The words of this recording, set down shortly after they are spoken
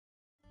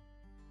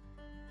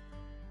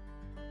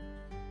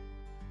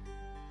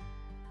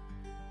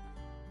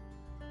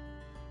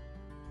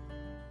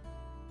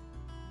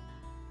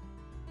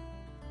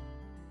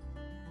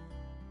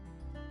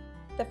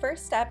The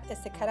first step is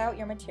to cut out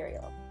your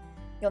material.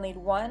 You'll need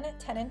one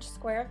 10-inch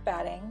square of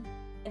batting,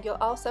 and you'll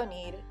also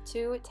need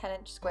two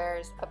 10-inch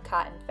squares of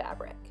cotton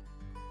fabric.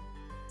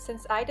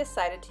 Since I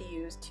decided to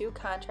use two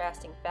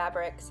contrasting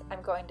fabrics,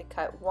 I'm going to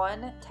cut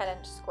one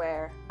 10-inch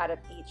square out of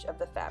each of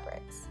the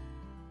fabrics.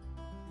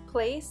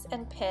 Place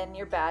and pin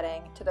your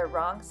batting to the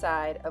wrong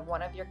side of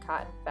one of your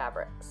cotton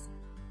fabrics.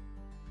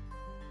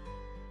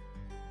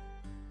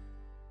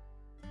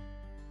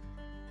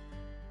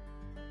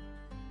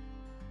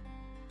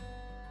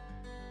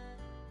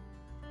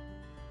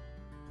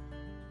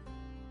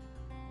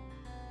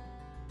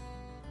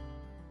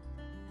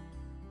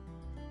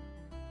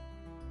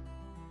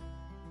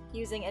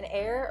 Using an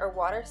air or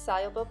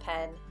water-soluble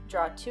pen,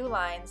 draw two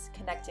lines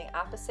connecting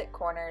opposite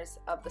corners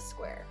of the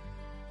square.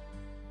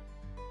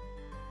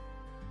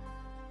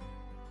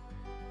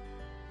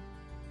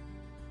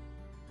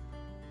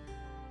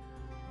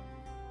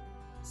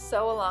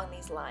 Sew along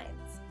these lines.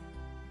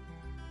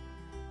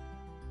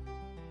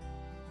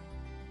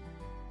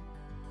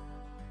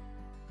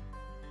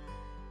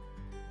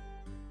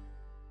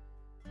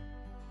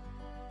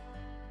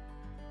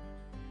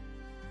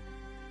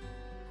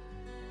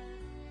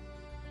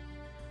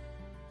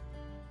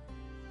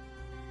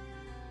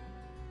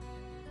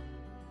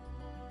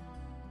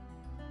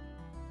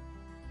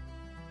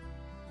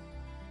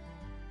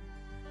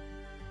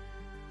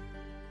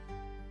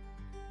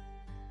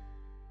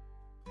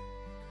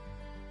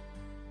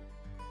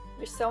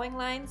 Your sewing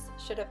lines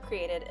should have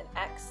created an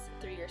X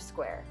through your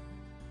square.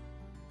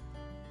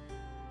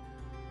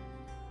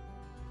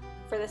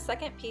 For the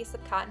second piece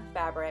of cotton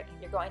fabric,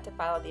 you're going to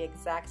follow the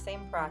exact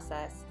same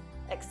process,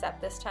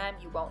 except this time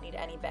you won't need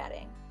any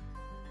batting.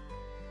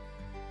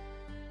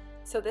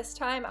 So this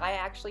time I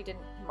actually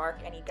didn't mark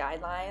any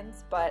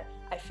guidelines, but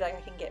I feel like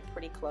I can get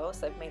pretty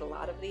close. I've made a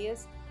lot of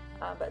these,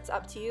 but it's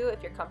up to you.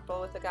 If you're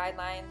comfortable with the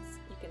guidelines,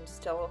 you can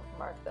still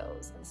mark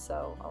those and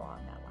sew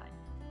along that line.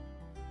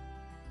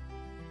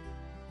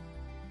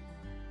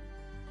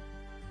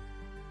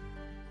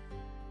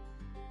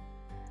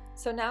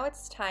 So now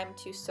it's time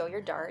to sew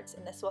your darts,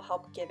 and this will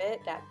help give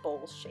it that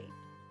bowl shape.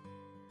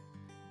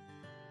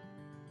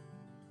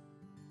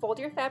 Fold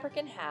your fabric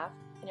in half,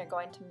 and you're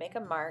going to make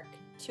a mark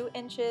 2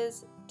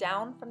 inches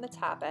down from the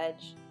top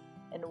edge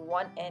and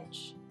 1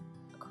 inch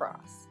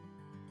across.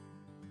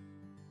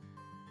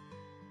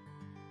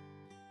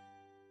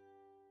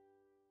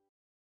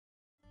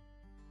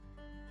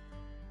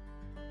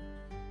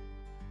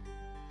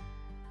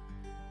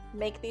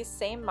 Make these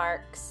same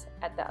marks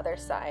at the other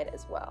side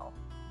as well.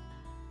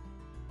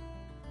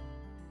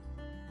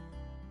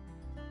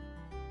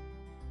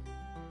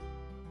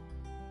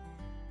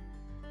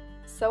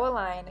 Sew a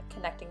line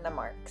connecting the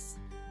marks.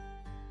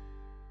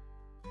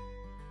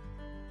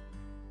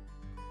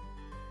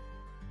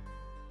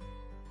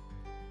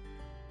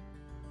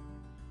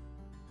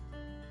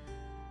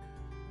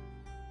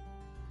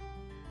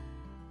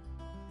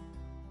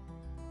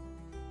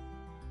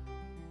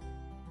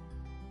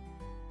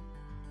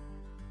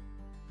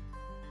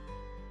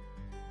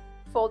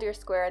 Fold your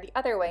square the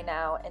other way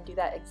now and do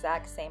that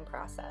exact same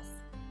process.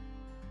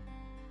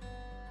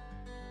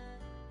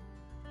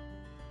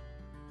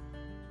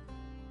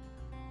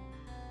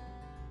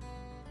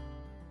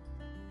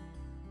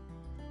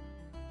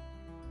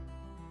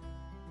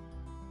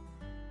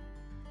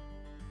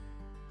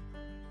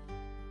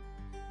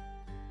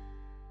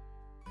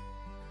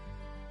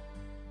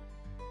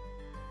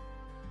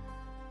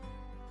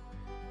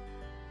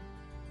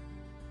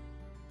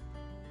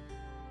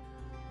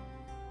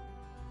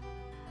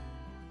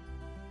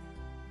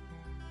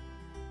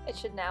 It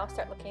should now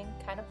start looking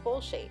kind of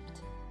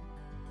bowl-shaped.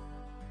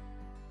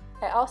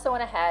 I also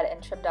went ahead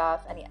and trimmed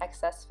off any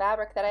excess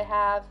fabric that I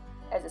have,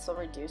 as this will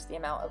reduce the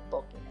amount of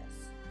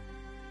bulkiness.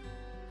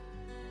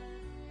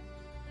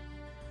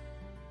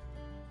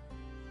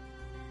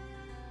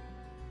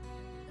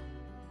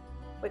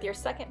 With your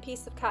second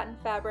piece of cotton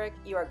fabric,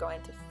 you are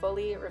going to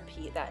fully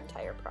repeat that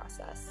entire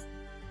process.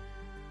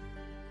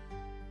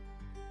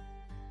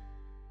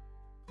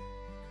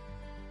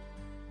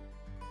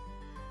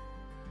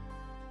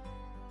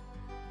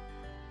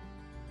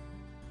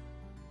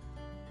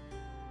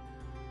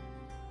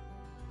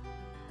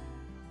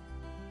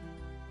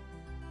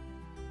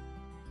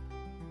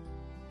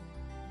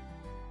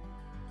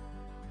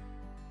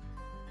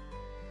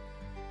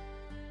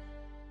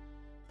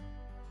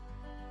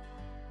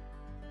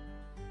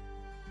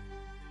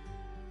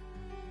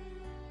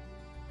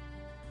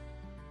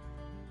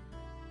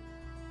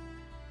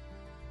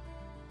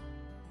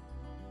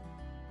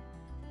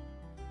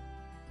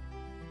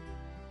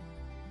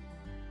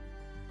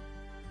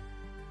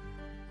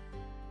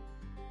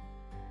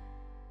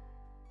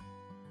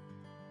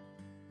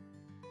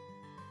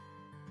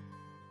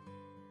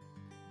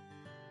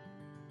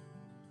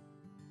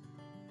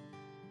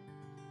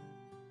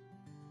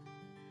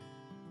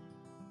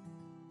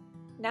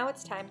 Now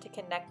it's time to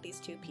connect these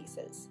two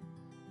pieces.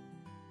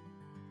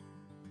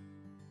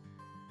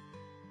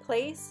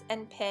 Place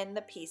and pin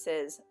the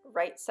pieces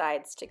right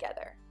sides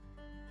together.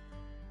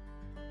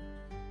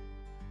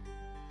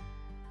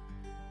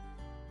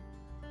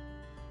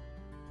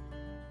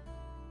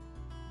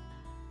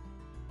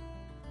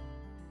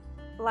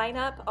 Line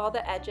up all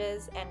the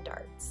edges and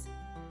darts.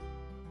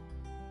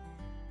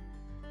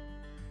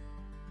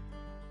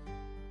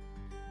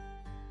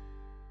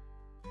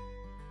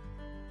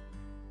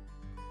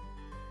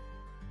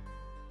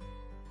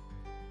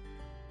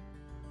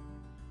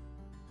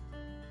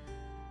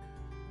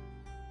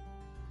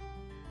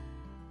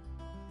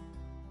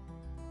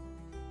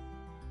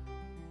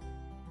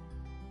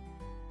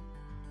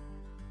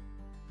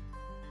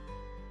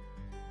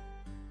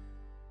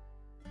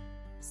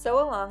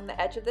 Sew along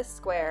the edge of the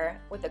square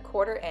with a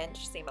 1/4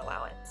 inch seam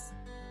allowance,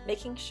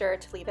 making sure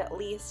to leave at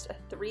least a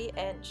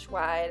 3-inch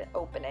wide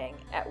opening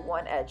at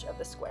one edge of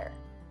the square.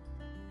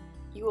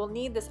 You will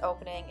need this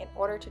opening in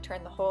order to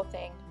turn the whole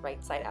thing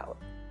right side out.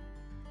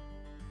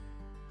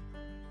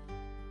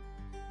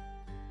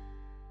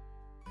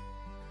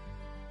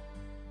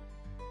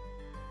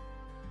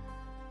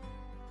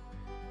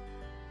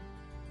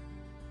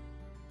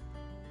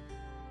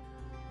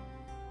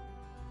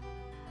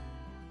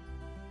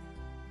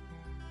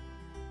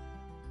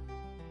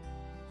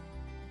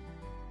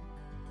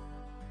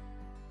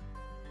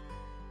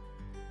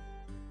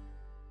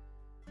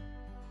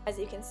 As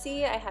you can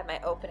see, I have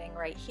my opening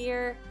right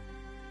here,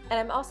 and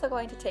I'm also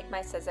going to take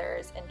my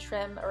scissors and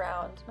trim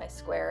around my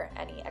square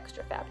any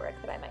extra fabric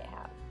that I might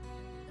have.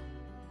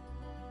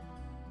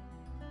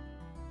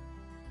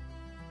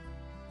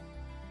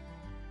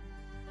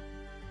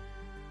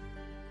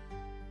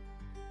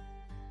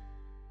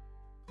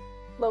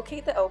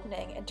 Locate the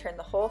opening and turn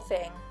the whole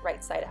thing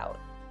right side out.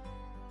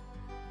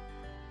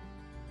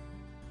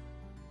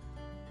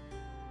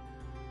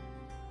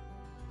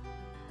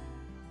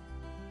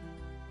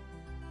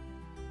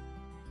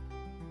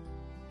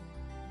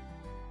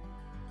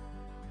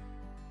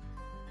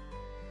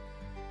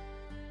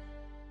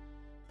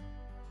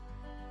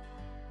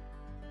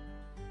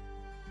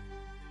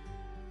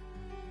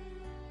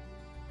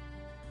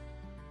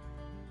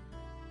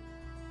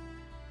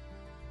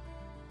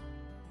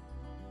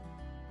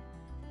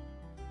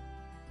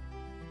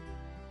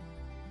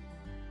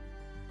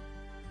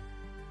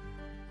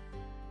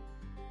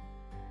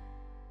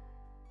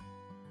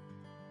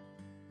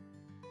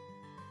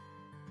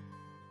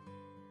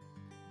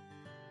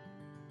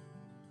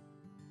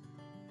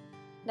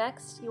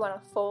 Next, you want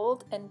to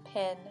fold and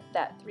pin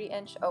that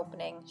 3-inch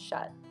opening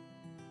shut.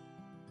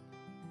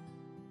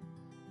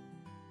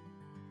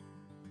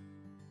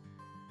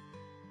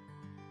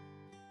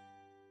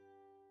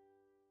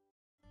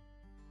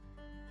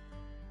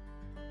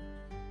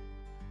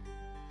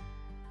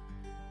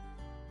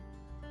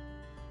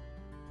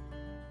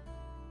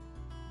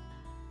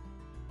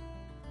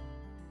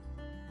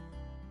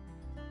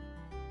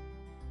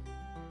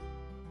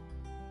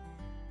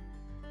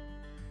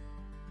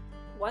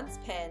 Once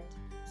pinned,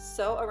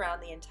 sew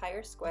around the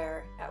entire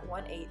square at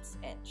 1/8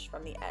 inch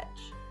from the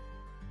edge.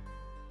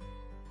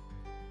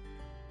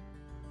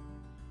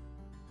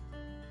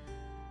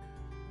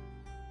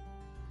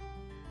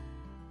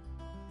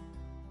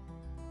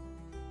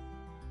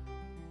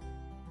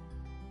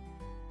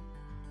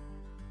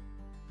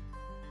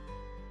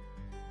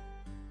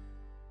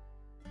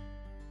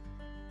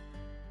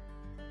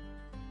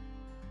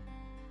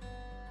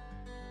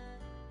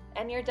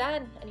 And you're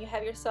done, and you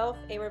have yourself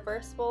a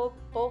reversible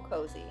bowl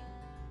cozy.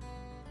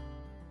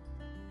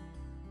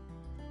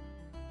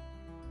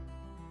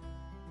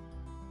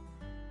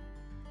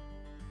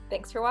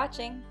 Thanks for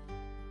watching.